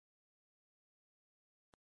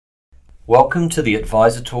Welcome to the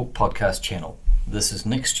Advisor Talk podcast channel. This is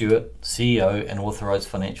Nick Stewart, CEO and Authorised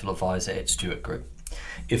Financial Advisor at Stewart Group.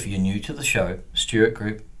 If you're new to the show, Stewart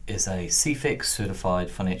Group is a CFAX certified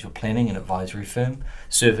financial planning and advisory firm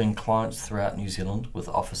serving clients throughout New Zealand with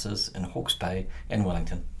offices in Hawke's Bay and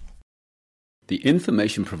Wellington. The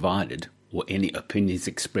information provided or any opinions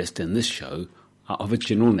expressed in this show are of a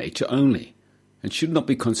general nature only and should not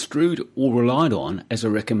be construed or relied on as a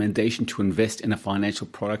recommendation to invest in a financial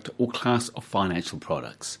product or class of financial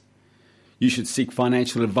products. You should seek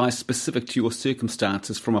financial advice specific to your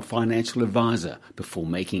circumstances from a financial advisor before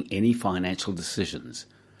making any financial decisions.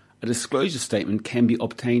 A disclosure statement can be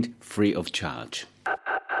obtained free of charge.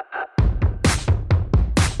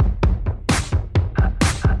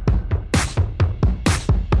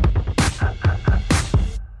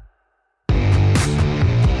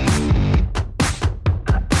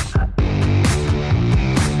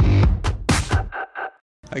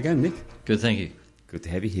 Again, Nick. Good, thank you. Good to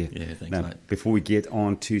have you here. Yeah, thanks, now, mate. Before we get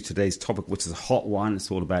on to today's topic, which is a hot one, it's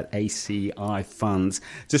all about ACI funds.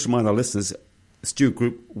 Just remind our listeners, Stewart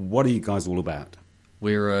Group, what are you guys all about?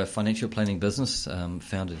 We're a financial planning business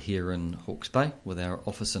founded here in Hawke's Bay with our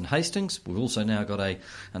office in Hastings. We've also now got a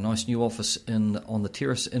nice new office on the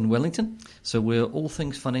terrace in Wellington. So we're all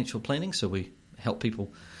things financial planning. So we help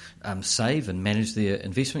people save and manage their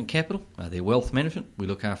investment capital, their wealth management. We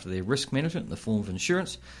look after their risk management in the form of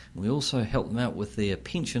insurance. We also help them out with their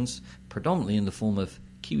pensions, predominantly in the form of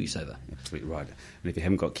KiwiSaver. Absolutely right. And if you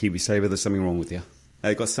haven't got KiwiSaver, there's something wrong with you.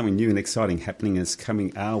 They've got something new and exciting happening. It's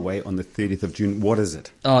coming our way on the 30th of June. What is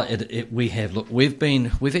it? We have. Look, we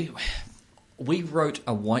wrote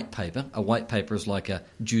a white paper. A white paper is like a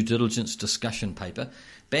due diligence discussion paper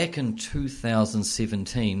back in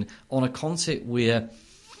 2017 on a concept where,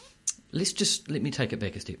 let me take it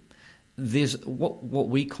back a step. There's what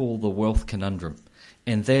we call the wealth conundrum,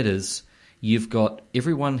 and that is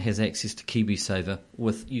everyone has access to KiwiSaver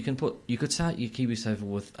you could start your KiwiSaver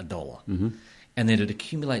with $1. Mm-hmm. And then it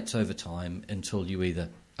accumulates over time until you either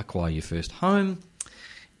acquire your first home,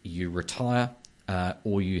 you retire,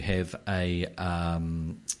 or you have a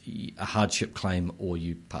hardship claim, or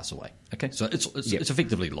you pass away. Okay, so it's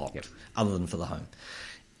effectively locked, other than for the home.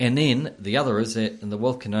 And then the other is that, and the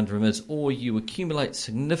wealth conundrum is, or you accumulate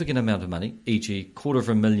significant amount of money, e.g.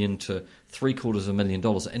 $250,000 to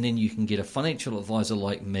 $750,000, and then you can get a financial advisor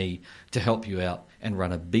like me to help you out and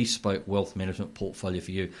run a bespoke wealth management portfolio for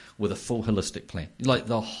you with a full holistic plan, like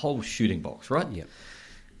the whole shooting box, right? Yeah.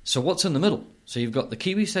 So what's in the middle? So you've got the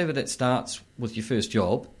KiwiSaver that starts with your first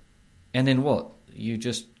job, and then what? You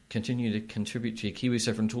just continue to contribute to your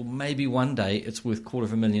KiwiSaver until maybe one day it's worth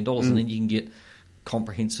 $250,000, and then you can get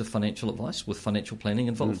comprehensive financial advice with financial planning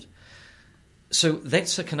involved. So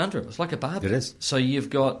that's a conundrum. It's like a barbell. It is. So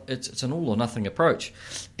you've got, it's an all or nothing approach.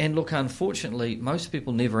 And look, unfortunately, most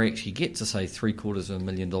people never actually get to, say,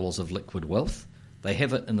 $750,000 of liquid wealth. They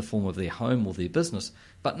have it in the form of their home or their business,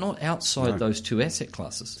 but not outside those two asset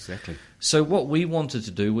classes. Exactly. So what we wanted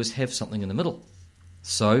to do was have something in the middle.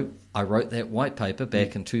 So I wrote that white paper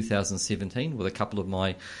back in 2017 with a couple of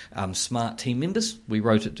my smart team members. We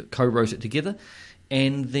co-wrote it together.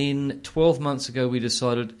 And then 12 months ago, we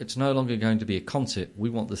decided it's no longer going to be a concept. We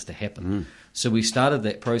want this to happen. So we started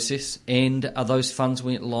that process, and those funds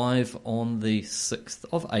went live on the 6th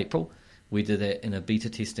of April. We did that in a beta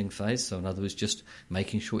testing phase, so in other words, just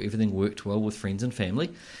making sure everything worked well with friends and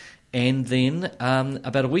family. And then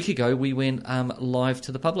about a week ago, we went live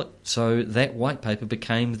to the public. So that white paper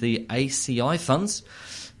became the ACI funds.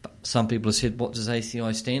 Some people have said, what does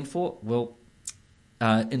ACI stand for? Well,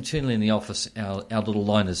 internally in the office, our little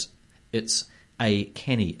line is, it's a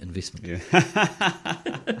canny investment. Yeah.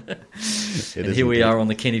 And here we are on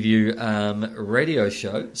the Canny View radio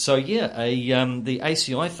show. So the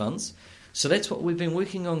ACI funds. So that's what we've been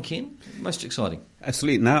working on, Ken. Most exciting.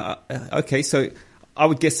 Absolutely. Now, okay, so I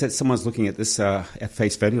would guess that someone's looking at this at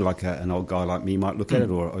face value, like an old guy like me might look at it,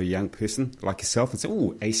 or a young person like yourself, and say,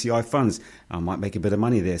 "Oh, ACI funds, I might make a bit of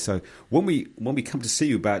money there." So when we come to see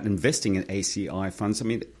you about investing in ACI funds, I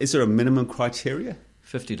mean, is there a minimum criteria?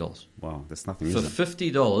 $50. Wow, that's nothing. For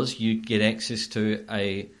 $50, you get access to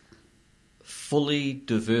a fully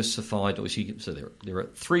diversified, so there are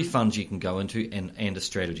three funds you can go into and a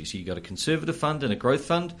strategy. So you've got a conservative fund and a growth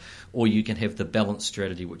fund, or you can have the balanced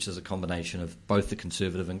strategy, which is a combination of both the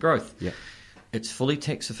conservative and growth. Yeah. It's fully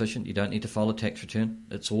tax efficient. You don't need to file a tax return.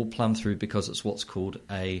 It's all plumbed through because it's what's called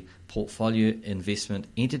a portfolio investment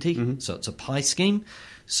entity. Mm-hmm. So it's a pie scheme.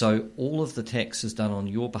 So all of the tax is done on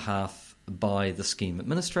your behalf by the scheme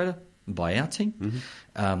administrator, by our team.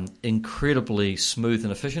 Mm-hmm. Incredibly smooth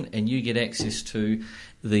and efficient, and you get access to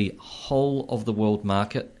the whole of the world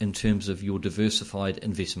market in terms of your diversified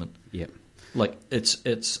investment. Yep. Like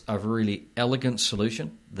it's a really elegant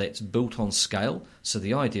solution that's built on scale. So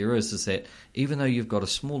the idea is that even though you've got a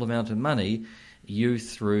small amount of money, you,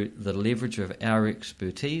 through the leverage of our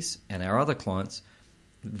expertise and our other clients,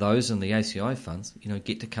 those in the ACI funds,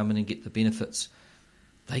 get to come in and get the benefits.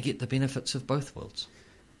 They get the benefits of both worlds.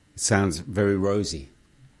 It sounds very rosy.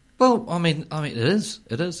 Well, I mean, it is.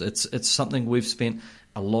 It is. It's something we've spent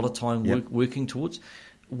a lot of time working towards.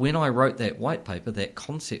 When I wrote that white paper, that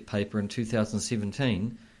concept paper in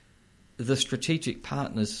 2017, the strategic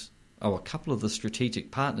partners, a couple of the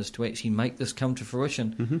strategic partners to actually make this come to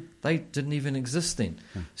fruition, they didn't even exist then.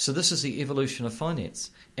 So this is the evolution of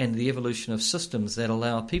finance and the evolution of systems that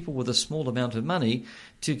allow people with a small amount of money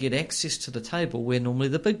to get access to the table where normally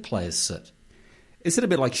the big players sit. Is it a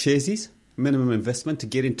bit like Sharesies? Minimum investment to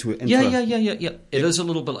get into it? Yeah. It is a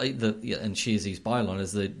little bit like in Sharesies' byline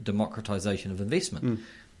is the democratization of investment.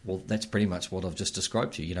 Well, that's pretty much what I've just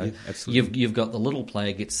described to you. Yeah, absolutely. You've got the little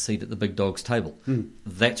player gets a seat at the big dog's table.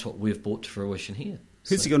 That's what we've brought to fruition here.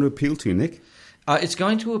 Who's it going to appeal to, Nick? It's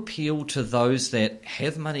going to appeal to those that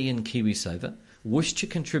have money in KiwiSaver, wish to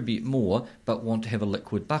contribute more, but want to have a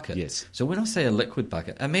liquid bucket. Yes. So when I say a liquid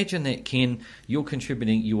bucket, imagine that, Ken, you're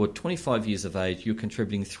 25 years of age, you're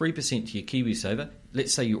contributing 3% to your KiwiSaver.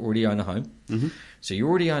 Let's say you already own a home. So you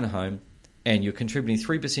already own a home, and you're contributing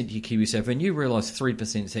 3% to your KiwiSaver, and you realise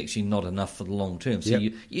 3% is actually not enough for the long term. So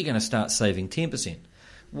you're going to start saving 10%.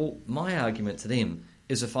 Well, my argument to them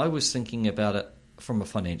is if I was thinking about it from a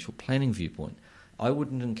financial planning viewpoint, I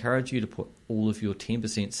wouldn't encourage you to put all of your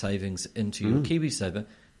 10% savings into your KiwiSaver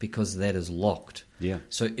because that is locked. Yeah.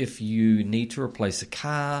 So if you need to replace a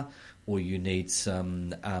car or you need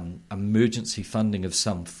some emergency funding of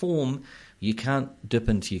some form, you can't dip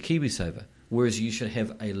into your KiwiSaver, whereas you should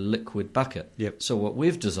have a liquid bucket. Yep. So what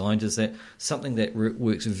we've designed is that something that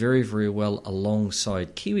works very, very well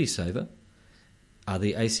alongside KiwiSaver are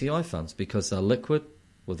the ACI funds because they're liquid.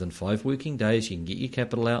 Within 5 working days, you can get your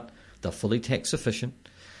capital out. They're fully tax efficient,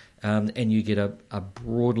 and you get a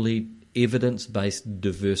broadly evidence-based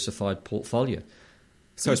diversified portfolio.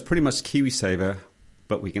 So it's pretty much KiwiSaver,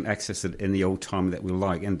 but we can access it in the old time that we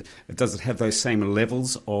like. And does it have those same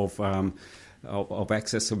levels of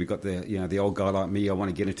access? So we've got the old guy like me, I want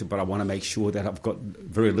to get into, but I want to make sure that I've got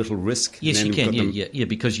very little risk. Yes, you can. Yeah,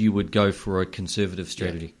 because you would go for a conservative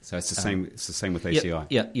strategy. Yeah. So it's the same. It's the same with ACI.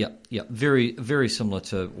 Yeah. Very, very similar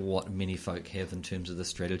to what many folk have in terms of the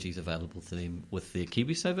strategies available to them with their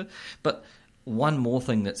KiwiSaver. But one more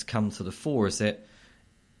thing that's come to the fore is that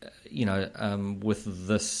with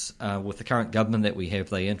the current government that we have,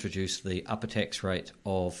 they introduced the upper tax rate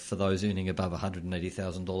for those earning above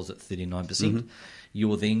 $180,000 at 39%.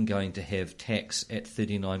 You're then going to have tax at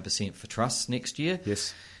 39% for trusts next year.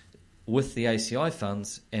 Yes. With the ACI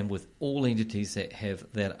funds and with all entities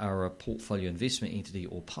that are a portfolio investment entity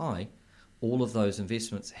or PI, all of those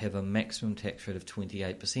investments have a maximum tax rate of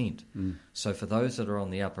 28%. So for those that are on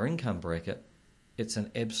the upper income bracket, it's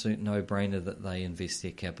an absolute no-brainer that they invest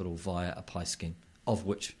their capital via a PI scheme, of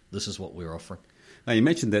which this is what we're offering. Now, you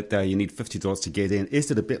mentioned that you need $50 to get in.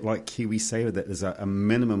 Is it a bit like KiwiSaver that there's a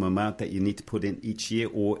minimum amount that you need to put in each year,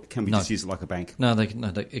 or can we just use it like a bank? No, it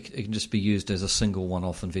can just be used as a single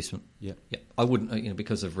one-off investment. Yeah. I wouldn't,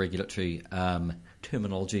 because of regulatory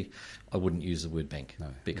terminology, I wouldn't use the word bank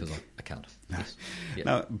because I can't. No. Yes. Yeah.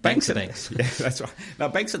 Now, banks. Yeah, that's right. Now,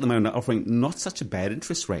 banks at the moment are offering not such a bad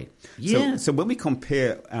interest rate. Yeah. So when we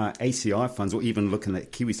compare ACI funds, or even looking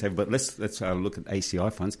at KiwiSaver, but let's look at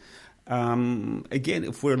ACI funds. Again,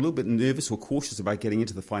 if we're a little bit nervous or cautious about getting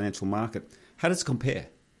into the financial market, how does it compare?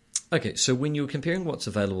 Okay, so when you're comparing what's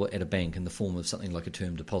available at a bank in the form of something like a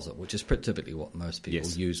term deposit, which is typically what most people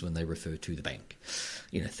use when they refer to the bank,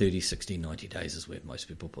 30, 60, 90 days is where most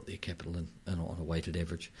people put their capital in on a weighted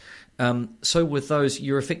average. So with those,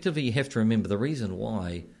 you have to remember the reason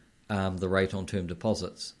why the rate on term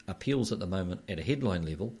deposits appeals at the moment at a headline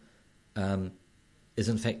level is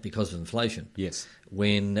in fact because of inflation. Yes.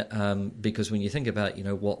 Because when you think about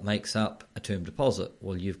what makes up a term deposit,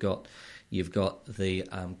 well, you've got the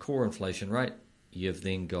core inflation rate, you've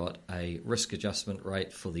then got a risk adjustment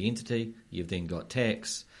rate for the entity, you've then got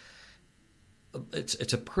tax.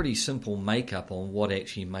 It's a pretty simple makeup on what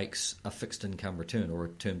actually makes a fixed income return or a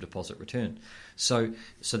term deposit return. So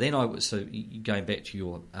going back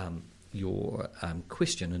to your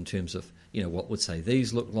question in terms of what would say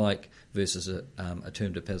these look like versus a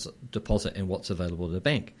term deposit and what's available at a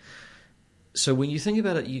bank. So when you think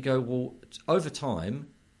about it, you go, well, over time,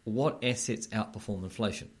 what assets outperform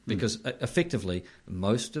inflation? Because effectively,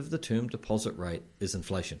 most of the term deposit rate is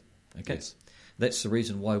inflation. Okay. Yes. That's the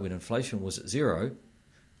reason why when inflation was at zero,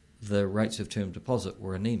 the rates of term deposit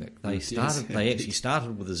were anemic. They actually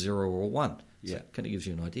started with a 0 or a 1. So it kind of gives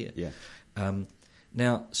you an idea. Yeah.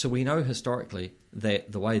 Now, so we know historically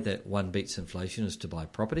that the way that one beats inflation is to buy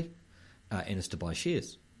property and is to buy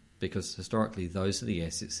shares, because historically those are the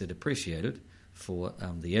assets that appreciated for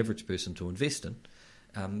the average person to invest in,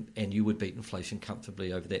 and you would beat inflation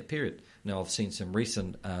comfortably over that period. Now, I've seen some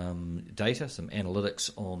recent data, some analytics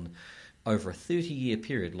on over a 30-year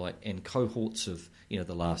period, and cohorts of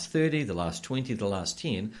the last 30, the last 20, the last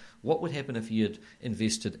 10. What would happen if you had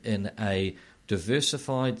invested in a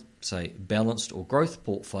diversified, say, balanced or growth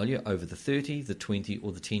portfolio over the 30, the 20,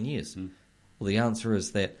 or the 10 years? Well, the answer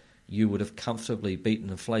is that you would have comfortably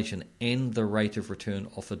beaten inflation and the rate of return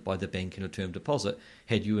offered by the bank in a term deposit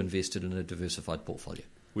had you invested in a diversified portfolio.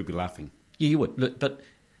 We'd be laughing. Yeah, you would. Look,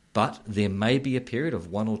 but there may be a period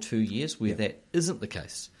of 1 or 2 years where that isn't the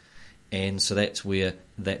case. And so that's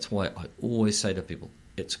why I always say to people,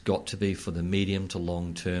 it's got to be for the medium to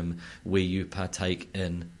long term where you partake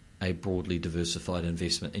in a broadly diversified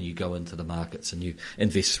investment and you go into the markets and you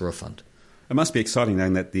invest through a fund. It must be exciting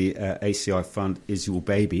knowing that the ACI fund is your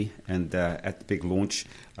baby, and at the big launch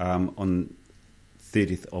on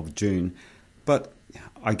 30th of June. But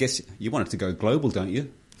I guess you want it to go global, don't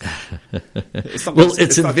you? It's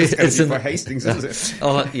not just for Hastings, is it?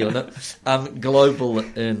 Global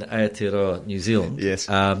in Aotearoa, New Zealand. Yes.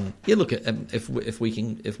 Look, if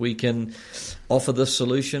we can offer this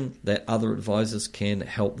solution that other advisors can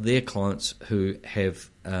help their clients who have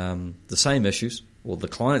the same issues, or the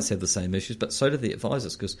clients have the same issues, but so do the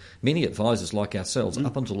advisors, because many advisors like ourselves,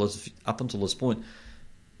 up until this point,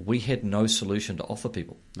 we had no solution to offer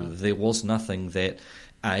people. No. There was nothing that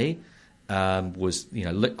was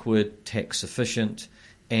liquid, tax efficient,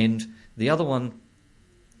 and the other one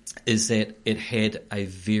is that it had a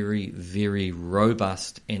very, very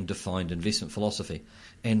robust and defined investment philosophy.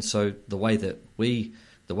 And so the way that we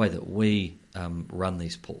run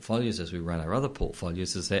these portfolios, as we run our other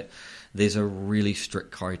portfolios, is that there's a really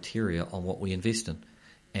strict criteria on what we invest in.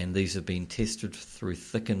 And these have been tested through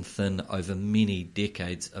thick and thin over many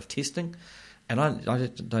decades of testing. And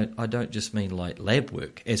I don't just mean like lab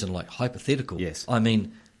work, as in like hypothetical. Yes. I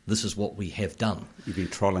mean, this is what we have done. You've been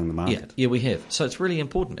trialling the market. Yeah, we have. So it's really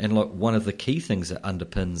important. And like one of the key things that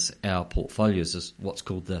underpins our portfolios is what's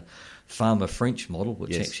called the Farmer French model,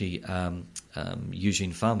 which actually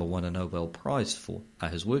Eugene Farmer won a Nobel Prize for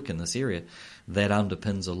his work in this area. That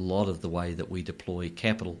underpins a lot of the way that we deploy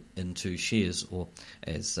capital into shares, or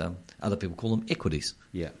as other people call them, equities.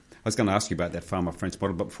 Yeah. I was going to ask you about that Farmer French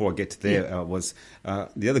model, but before I get to there, was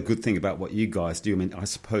the other good thing about what you guys do. I mean, I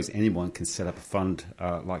suppose anyone can set up a fund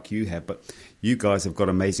like you have, but you guys have got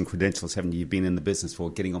amazing credentials, haven't you? You've been in the business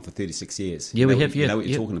for getting on for 36 years. Yeah, we have. You know what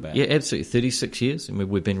you're talking about. Yeah, absolutely. 36 years. I mean,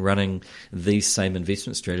 we've been running these same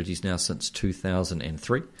investment strategies now since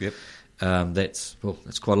 2003. Yep. That's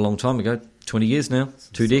quite a long time ago. 20 years now.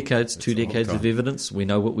 Two decades of evidence. We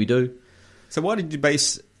know what we do. So why did you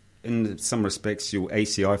base, in some respects, your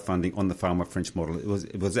ACI funding on the Farmer French model?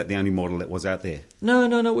 Was that the only model that was out there?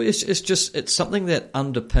 No. It's something that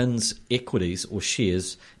underpins equities or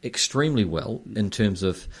shares extremely well in terms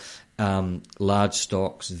of large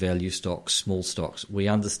stocks, value stocks, small stocks. We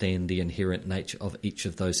understand the inherent nature of each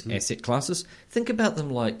of those asset classes. Think about them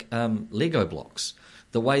like Lego blocks.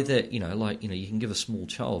 The way that, you can give a small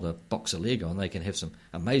child a box of Lego and they can have some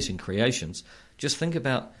amazing creations. Just think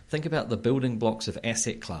about the building blocks of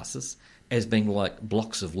asset classes as being like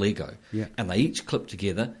blocks of Lego. Yeah. And they each clip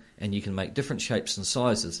together and you can make different shapes and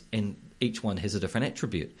sizes, and each one has a different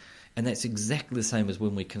attribute. And that's exactly the same as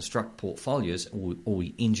when we construct portfolios or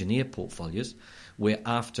we engineer portfolios. We're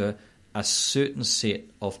after a certain set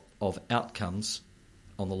of outcomes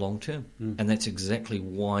on the long term. And that's exactly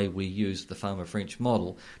why we use the Farmer French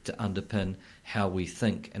model to underpin how we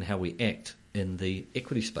think and how we act in the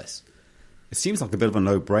equity space. It seems like a bit of a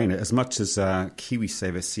no-brainer. As much as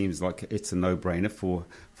KiwiSaver seems like it's a no-brainer for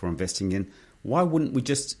investing in, why wouldn't we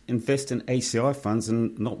just invest in ACI funds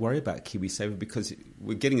and not worry about KiwiSaver, because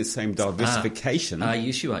we're getting the same diversification?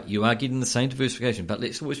 Yes, you are. You are getting the same diversification, but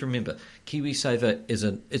let's always remember, KiwiSaver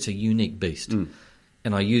it's a unique beast.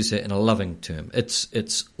 And I use that in a loving term.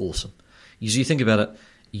 It's awesome. As you think about it,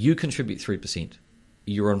 you contribute 3%.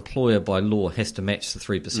 Your employer by law has to match the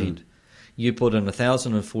 3%. You put in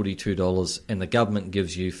 $1,042 and the government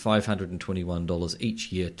gives you $521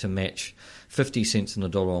 each year to match 50 cents in the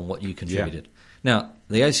dollar on what you contributed. Yeah. Now,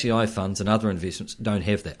 the ACI funds and other investments don't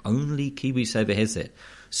have that. Only KiwiSaver has that.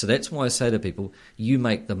 So that's why I say to people, you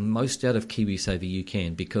make the most out of KiwiSaver you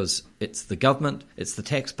can, because it's the government, it's the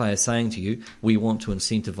taxpayer saying to you, we want to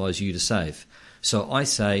incentivise you to save. So I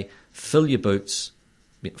say fill your boots,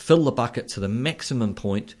 fill the bucket to the maximum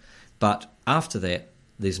point, but after that,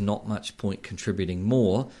 there's not much point contributing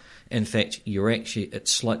more. In fact,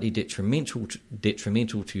 it's slightly detrimental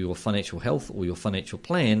to your financial health or your financial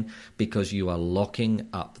plan because you are locking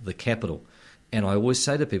up the capital. And I always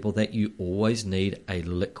say to people that you always need a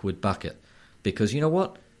liquid bucket because you know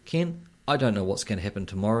what, Ken? I don't know what's going to happen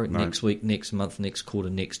tomorrow, next week, next month, next quarter,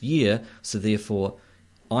 next year. So therefore,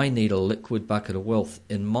 I need a liquid bucket of wealth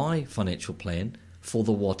in my financial plan for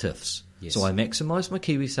the what-ifs. Yes. So I maximise my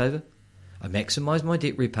KiwiSaver, I maximise my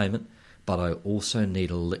debt repayment, but I also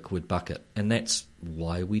need a liquid bucket. And that's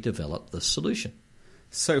why we developed this solution.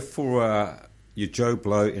 So for your Joe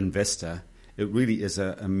Blow investor, it really is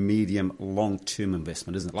a medium, long-term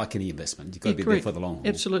investment, isn't it? Like any investment. You've got to be there for the long haul.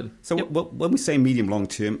 Absolutely. So when we say medium,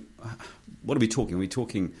 long-term, what are we talking? We're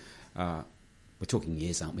talking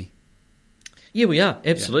years, aren't we? Yeah, we are.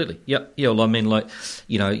 Absolutely. Yeah. Well, I mean, like,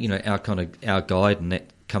 our guide, and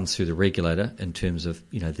that comes through the regulator in terms of,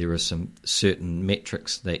 there are some certain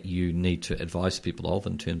metrics that you need to advise people of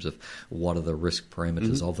in terms of what are the risk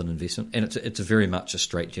parameters of an investment. And it's very much a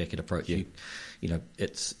straitjacket approach. Yeah.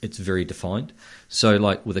 It's very defined. So,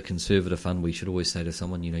 like with a conservative fund, we should always say to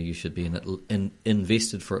someone, you should be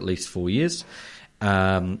invested for at least 4 years.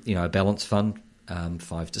 A balanced fund,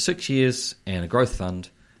 5 to 6 years, and a growth fund,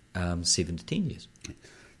 7 to 10 years.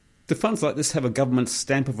 Do funds like this have a government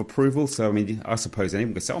stamp of approval? So, I mean, I suppose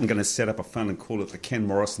anyone could say, I'm going to set up a fund and call it the Ken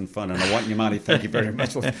Morrison Fund, and I want your money, thank you very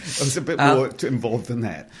much. Well, it was a bit more involved than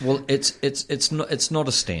that. Well, it's not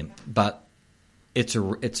a stamp, but it's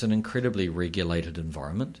an incredibly regulated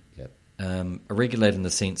environment. Yep. Regulated in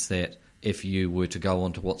the sense that if you were to go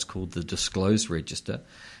onto what's called the Disclosed Register,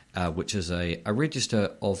 which is a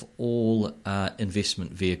register of all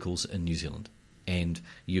investment vehicles in New Zealand. And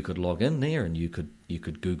you could log in there and you could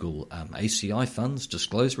Google ACI funds,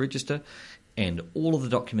 Disclosed Register, and all of the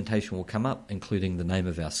documentation will come up, including the name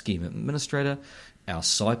of our scheme administrator, our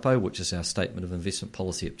SIPO, which is our Statement of Investment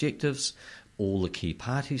Policy Objectives, all the key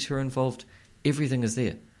parties who are involved. Everything is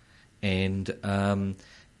there. And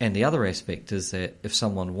the other aspect is that if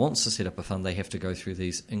someone wants to set up a fund, they have to go through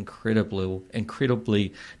these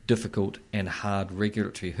incredibly difficult and hard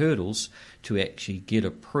regulatory hurdles to actually get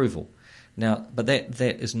approval. Now, but that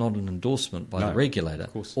is not an endorsement by the regulator.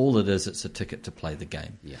 Of course. All it is, it's a ticket to play the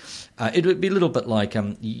game. Yeah. It would be a little bit like,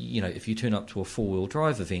 if you turn up to a four-wheel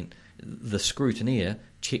drive event, the scrutineer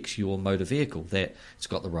checks your motor vehicle, that it's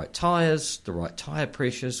got the right tyres, the right tyre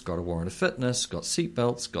pressures, got a warrant of fitness, got seat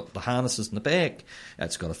belts, got the harnesses in the back,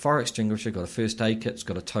 it's got a fire extinguisher, got a first aid kit, it's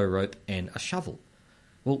got a tow rope and a shovel.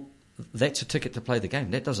 Well, that's a ticket to play the game.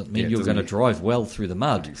 That doesn't mean you're going to drive well through the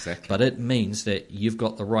mud, exactly. But it means that you've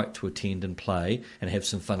got the right to attend and play and have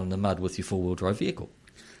some fun in the mud with your four-wheel drive vehicle.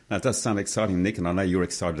 Now, it does sound exciting, Nick, and I know you're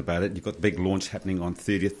excited about it. You've got the big launch happening on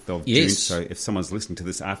 30th of June, so if someone's listening to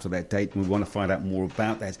this after that date and we want to find out more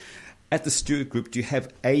about that, at the Stewart Group, do you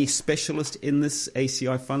have a specialist in this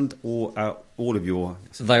ACI fund, or all of your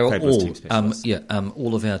They are all, team specialists?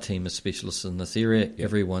 All of our team is specialists in this area. Yep.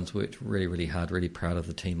 Everyone's worked really, really hard, really proud of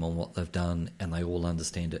the team on what they've done, and they all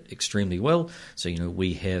understand it extremely well. So,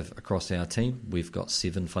 we have across our team, we've got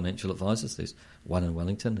 7 financial advisors. There's 1 in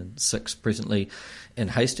Wellington and 6 presently in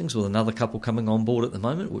Hastings, with another couple coming on board at the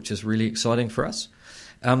moment, which is really exciting for us.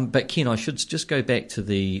 But Ken, I should just go back to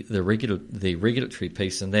the regulatory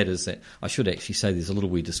piece, and that is that I should actually say there's a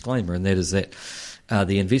little wee disclaimer, and that is that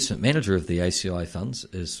the investment manager of the ACI funds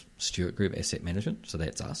is Stewart Group Asset Management, so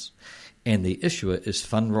that's us, and the issuer is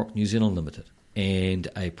Fundrock New Zealand Limited, and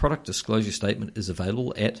a product disclosure statement is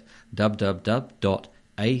available at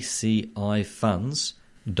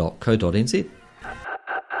www.acifunds.co.nz.